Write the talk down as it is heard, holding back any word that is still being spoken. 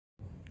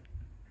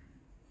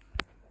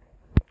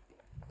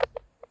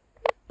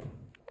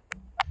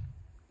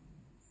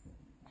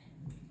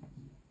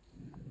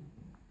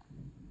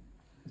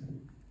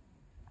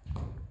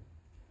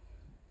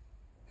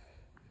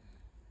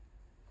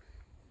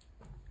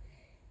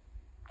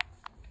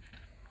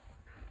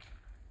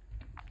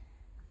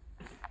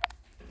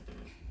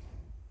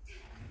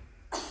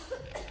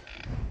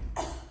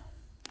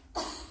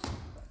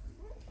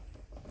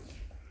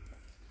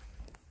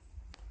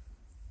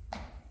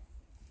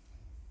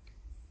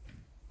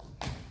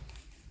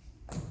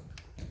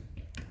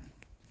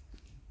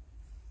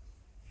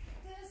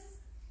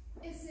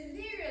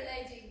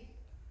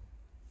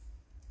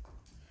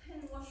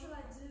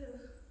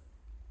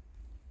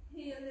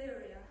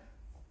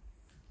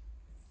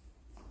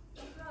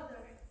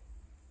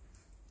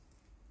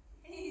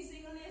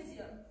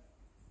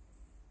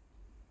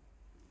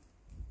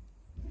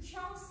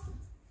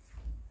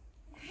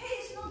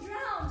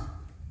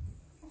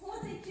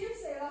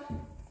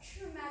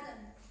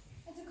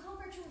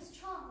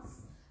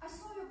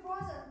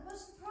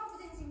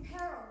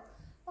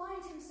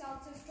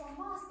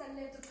from Mars that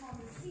lived upon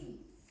the sea,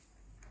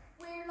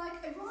 where,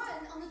 like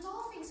Orion on the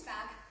dolphin's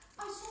back,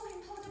 I saw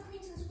him hold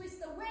acquaintance with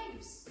the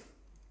waves,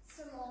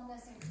 so long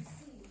as I can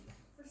see.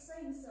 For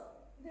saying so,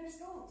 there's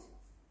gold.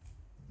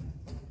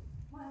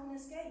 My own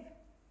escape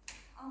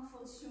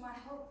unfolds to my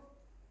hope.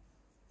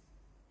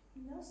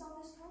 He knows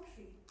all this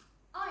country.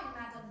 I,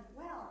 madam,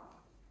 Well,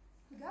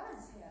 who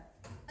governs here?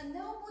 a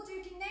noble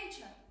duke in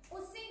nature,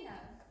 Orsino.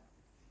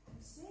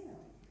 Orsino.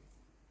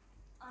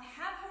 I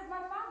have heard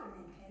my father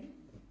name him.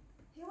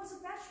 He was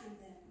a bachelor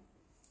then.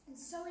 And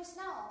so is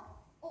now,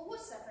 or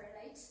was ever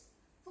late.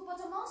 For but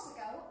a month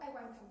ago I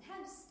went from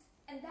hence,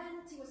 and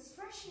then it was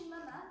fresh in my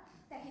mind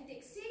that he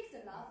did seek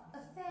the love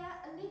of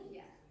fair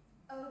Olivia.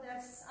 Oh,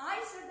 that's I,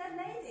 sir, that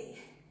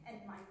lady,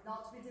 and might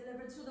not be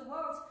delivered to the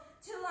world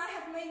till I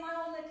have made my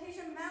own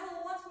occasion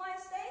mellow what my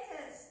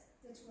state is.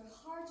 That were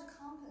hard to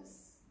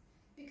compass,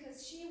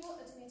 because she will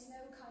admit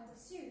no kind of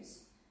suit,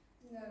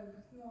 no,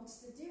 not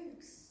the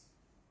duke's.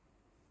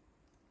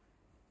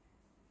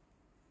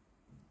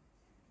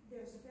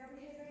 There's a fair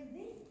behavior in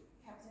thee,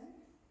 Captain.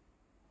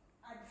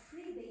 I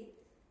pray thee,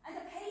 and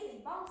pay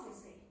thee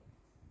bounteously.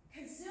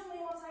 Conceal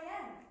me what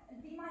I am,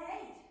 and be my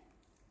aid.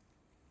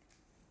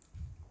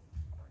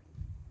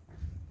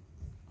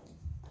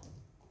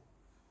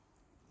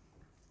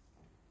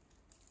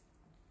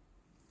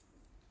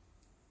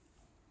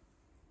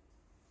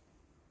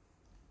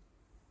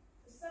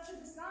 With such a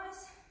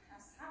disguise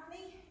as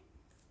haply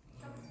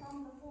shall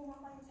become the form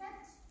of my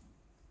intent.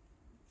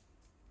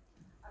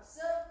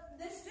 Observe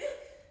this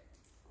duke.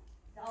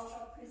 Thou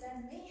shalt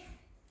present me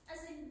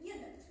as a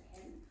eunuch to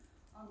him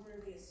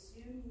under the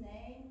assumed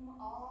name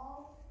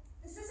of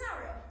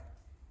Cesario.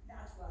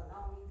 That will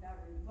allow me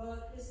very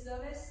worthless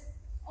service.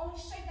 Only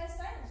shake thy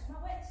silence,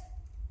 my wit.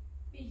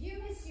 Be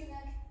you his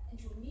eunuch,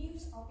 and your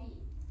muse I'll be.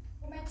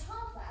 When my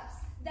tongue flaps,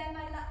 then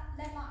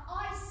let my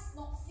eyes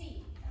not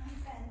see. I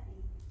thank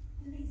thee.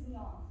 Lead me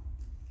on.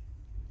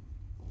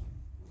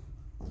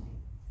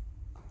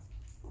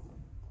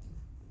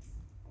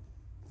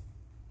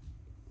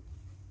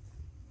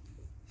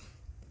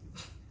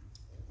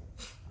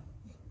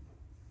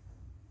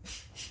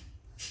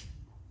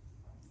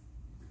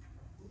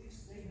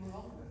 Please stay no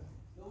longer,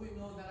 though we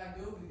know that I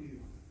go with you.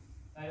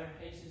 By your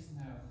patience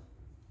know,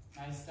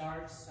 my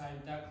stars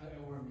shine darkly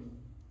over me.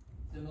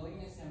 The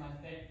loneliness in my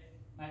fate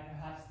might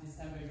perhaps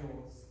dissemble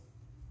yours.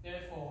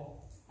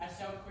 Therefore, I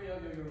shall pray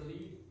of your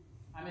leave.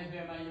 I may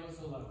bear my yours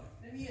alone.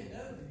 Let me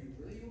know to you,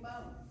 will you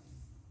bound?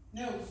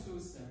 No,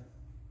 sooth, sir.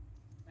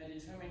 My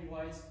determined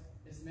voice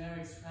is mere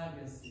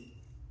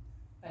extravagancy.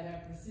 But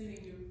I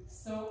perceiving you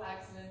so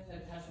excellent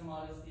and touch of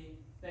modesty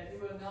that you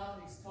will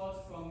not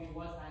extort from me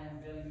what I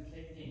am willing to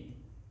take in.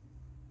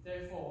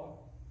 Therefore,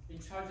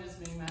 it charges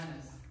me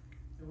manners,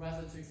 to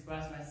rather to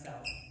express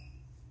myself.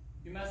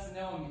 You must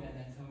know me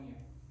then, Antonio.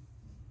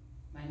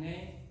 My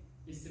name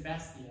is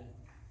Sebastian.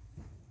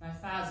 My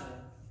father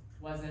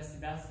was a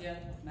Sebastian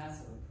of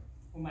Nazareth,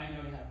 whom I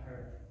know you have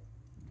heard.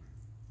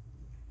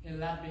 He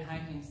left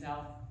behind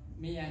himself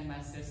me and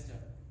my sister,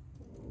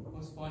 who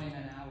was born in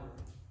an hour.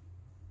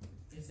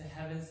 If the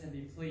heavens can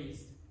be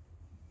pleased,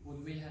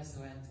 would we have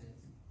so ended?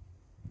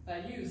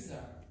 But you,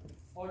 sir,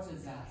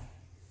 altered that.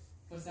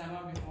 For some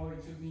hour before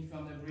you took me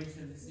from the bridge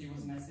of the sea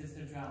was my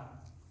sister drowned.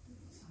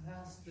 So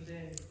that's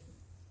today.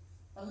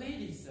 A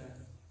lady, sir.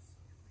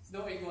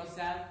 Though it was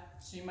said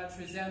she much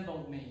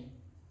resembled me,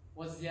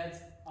 was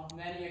yet of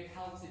many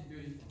accounts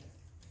beautiful.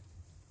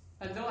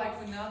 But though I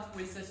could not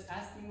with such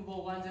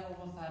estimable wonder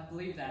overflow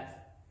believe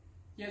that,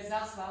 yet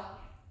thus far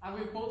I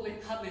will boldly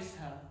publish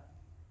her.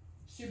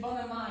 She born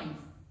a mind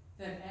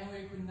that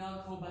envy could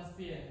not call but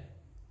fear.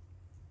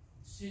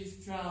 She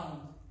is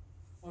drowned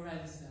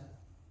already, sir,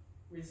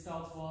 with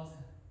salt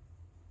water.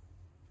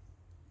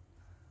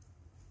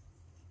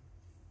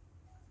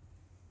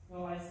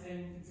 Though I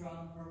seem to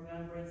drown her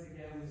remembrance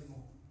again with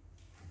more.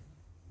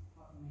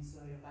 Pardon me,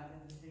 sir, your bad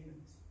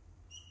entertainment.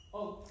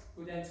 Oh,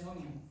 good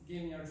Antonio,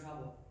 give me your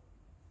trouble.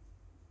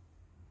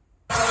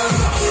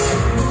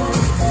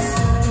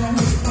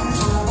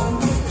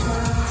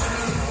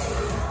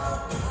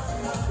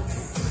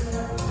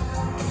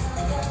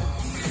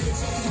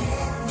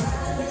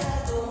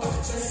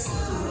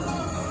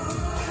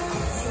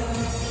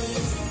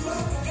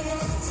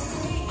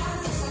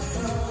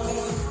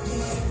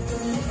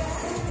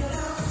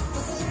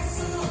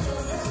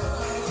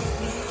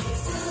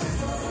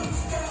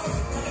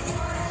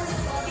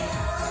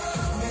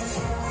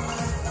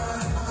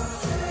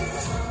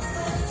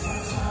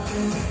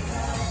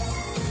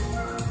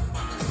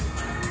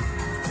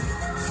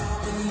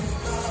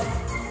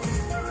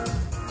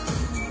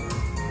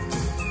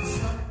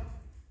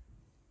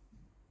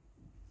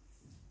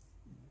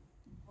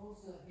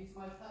 He's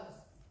my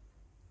task.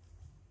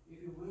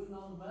 If you will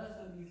not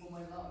murder me for my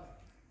love,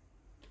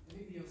 let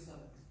me be your servant.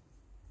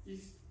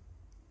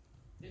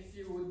 If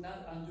you would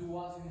not undo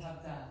what you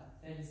have done,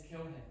 then is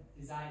kill him,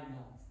 desire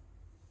not.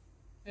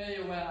 Fare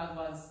you well at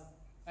once.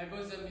 My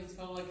bosom is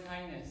full of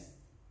kindness.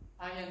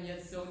 I am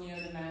yet so near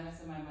the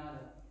manners of my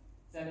mother,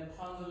 that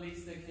upon the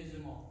least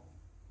occasion more,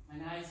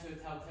 mine eyes will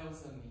tell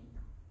tales of me.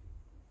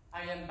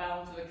 I am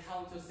bound to the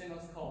Count of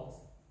Sinno's court.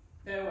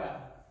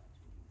 Farewell.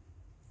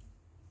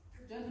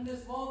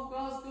 Gentleness, of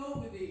God's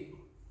go with thee.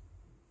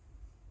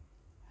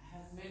 I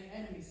have many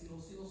enemies in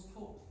Sinno's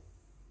court,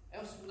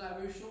 else would I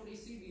very shortly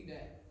see thee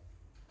there.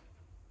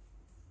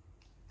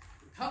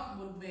 Come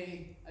what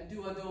may, I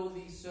do adore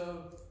thee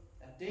so,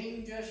 that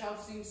danger shall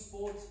seem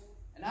sport,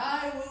 and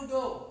I will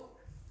go.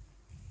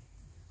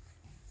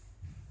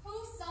 Who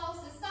saw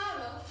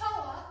Cesaro,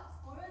 Howard?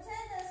 For your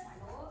attendance,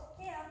 my lord.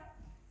 Here.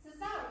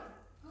 Cesaro,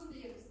 good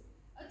news.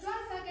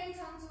 Address again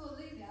to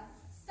Olivia,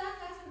 stand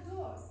at her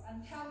doors,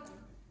 and tell them,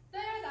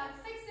 there thy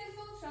fixing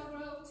foot shall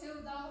grow till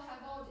thou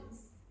have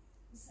audience.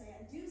 Say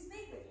I do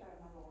speak with her,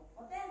 my lord.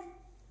 What then?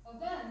 Or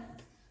then,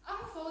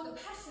 unfold the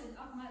passion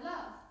of my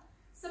love.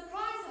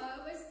 Surprise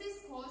her with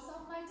discourse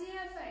of my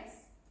dear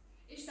face.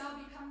 It shall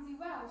become thee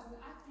well to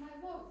act my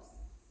woes.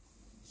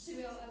 She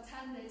will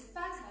attend it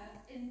better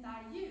in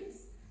thy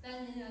use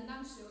than in a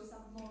nuptials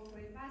of more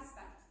grave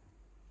aspect.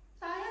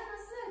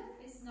 Diana's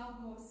lip is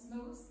not more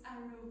smooth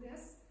and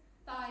rubious.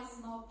 Thy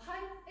small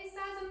pipe is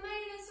as a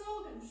maiden's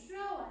organ,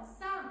 shrill and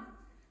sound,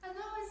 and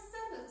always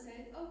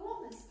sympathetic a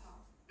woman's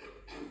part.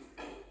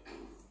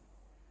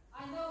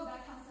 I know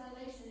that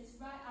consolation is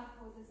right up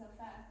for this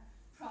affair.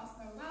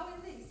 Prosper well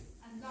in this,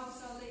 and thou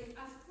shalt live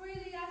as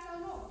freely as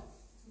our Lord,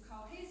 to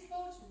call his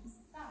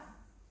fortunes thine.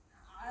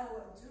 I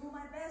will do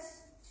my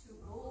best to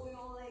rule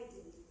your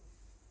lady.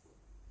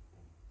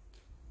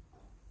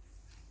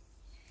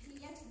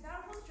 Yet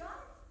variable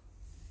strife,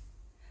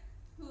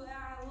 who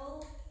I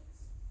will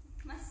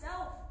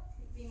myself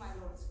be my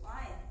lord's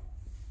wife.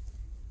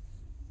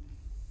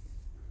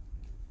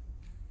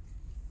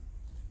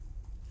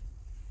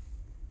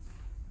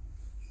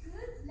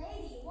 Good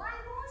lady, why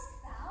mourst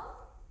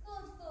thou?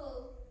 Good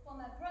fool, for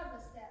my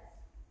brother's death.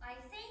 I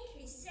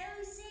think his soul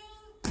is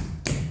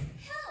saying,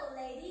 Hell,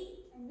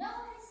 lady, and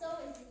know his soul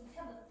is in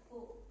heaven,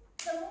 fool.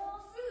 The more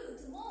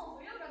fruit, the more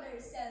for your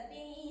brother's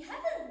being in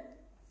heaven.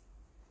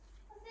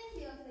 What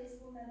think you of this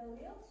woman,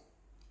 Oliot?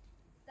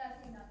 Does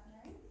he not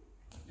know?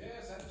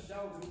 Yes, and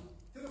shall do,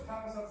 to the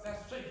powers of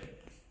that shaken.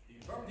 The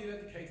infirmity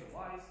that decays of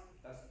lies,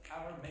 does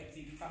ever make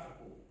thee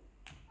fathomable.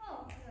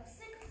 Oh, the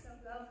secrets of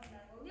love,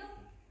 Oliot,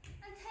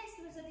 and taste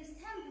with a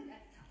distempered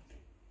appetite.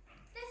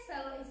 This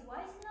fellow is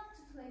wise enough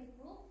to play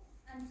fool,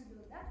 and to do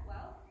that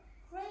well,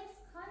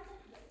 craves kind of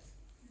wit.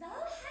 Thou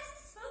hast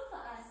spoke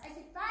for us as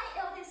if thy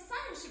eldest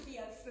son should be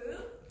a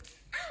fool.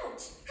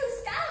 Ouch! Who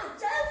scowled,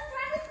 Jove,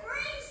 private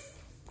grace!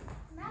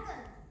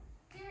 Madam,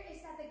 here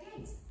is at the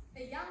gate.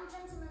 The young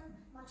gentleman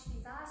much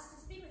desires to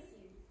speak with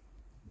you.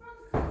 From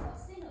the court of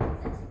Sinno,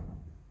 is it?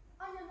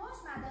 On your watch,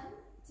 madam,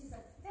 'tis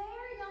a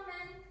fair young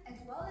man and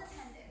well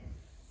attended.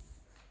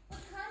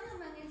 What kind of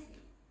man is he?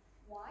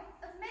 Why,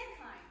 of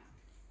mankind.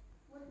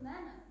 What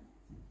manner?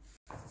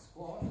 As a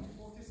squad,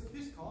 before tis a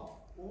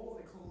piscot,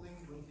 or a calling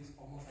when tis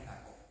almost an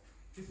apple.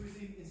 Tis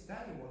received in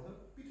standing water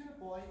between a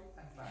boy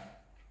and man.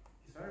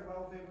 He's very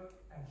well favored,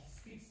 and he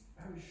speaks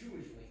very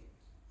shrewishly.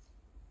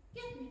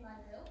 Give me my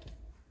bill.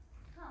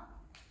 Come,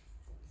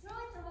 throw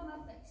it over my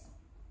face.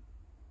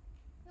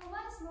 You're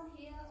once more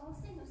here on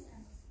Sinno's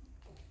embassy.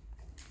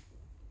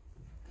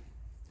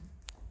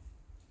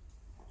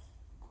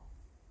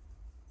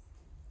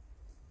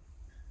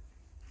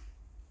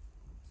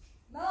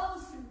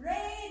 Most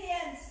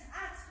radiant,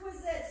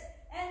 exquisite,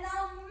 and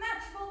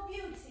unmatchable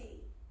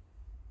beauty.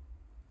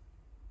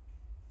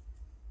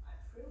 I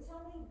pray you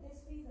tell me, would this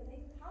be the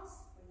lady of the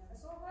house? We never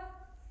saw her.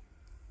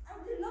 I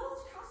would be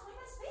loath to cast away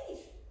my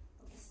speech.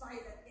 But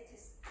besides that, it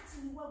is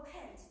utterly well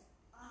penned.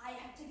 I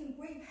have taken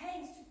great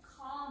pains to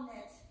calm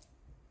it.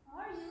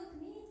 Are you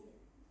comedian?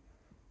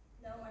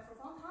 Know my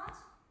profound heart?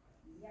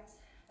 Yet,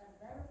 by the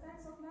very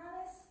offense of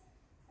malice,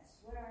 I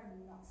swear I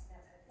not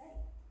stand her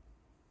day.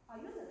 Are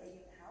you the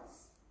lady of the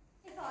house?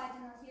 If I do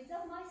not use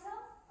up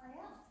myself, I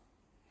am.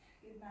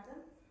 Good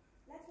madam,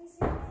 let me see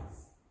your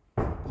face.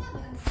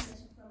 Having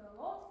permission from the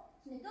Lord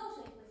to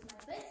negotiate with my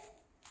face,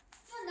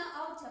 you're not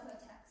out of your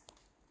text.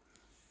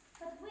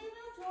 But we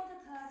will draw the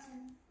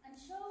curtain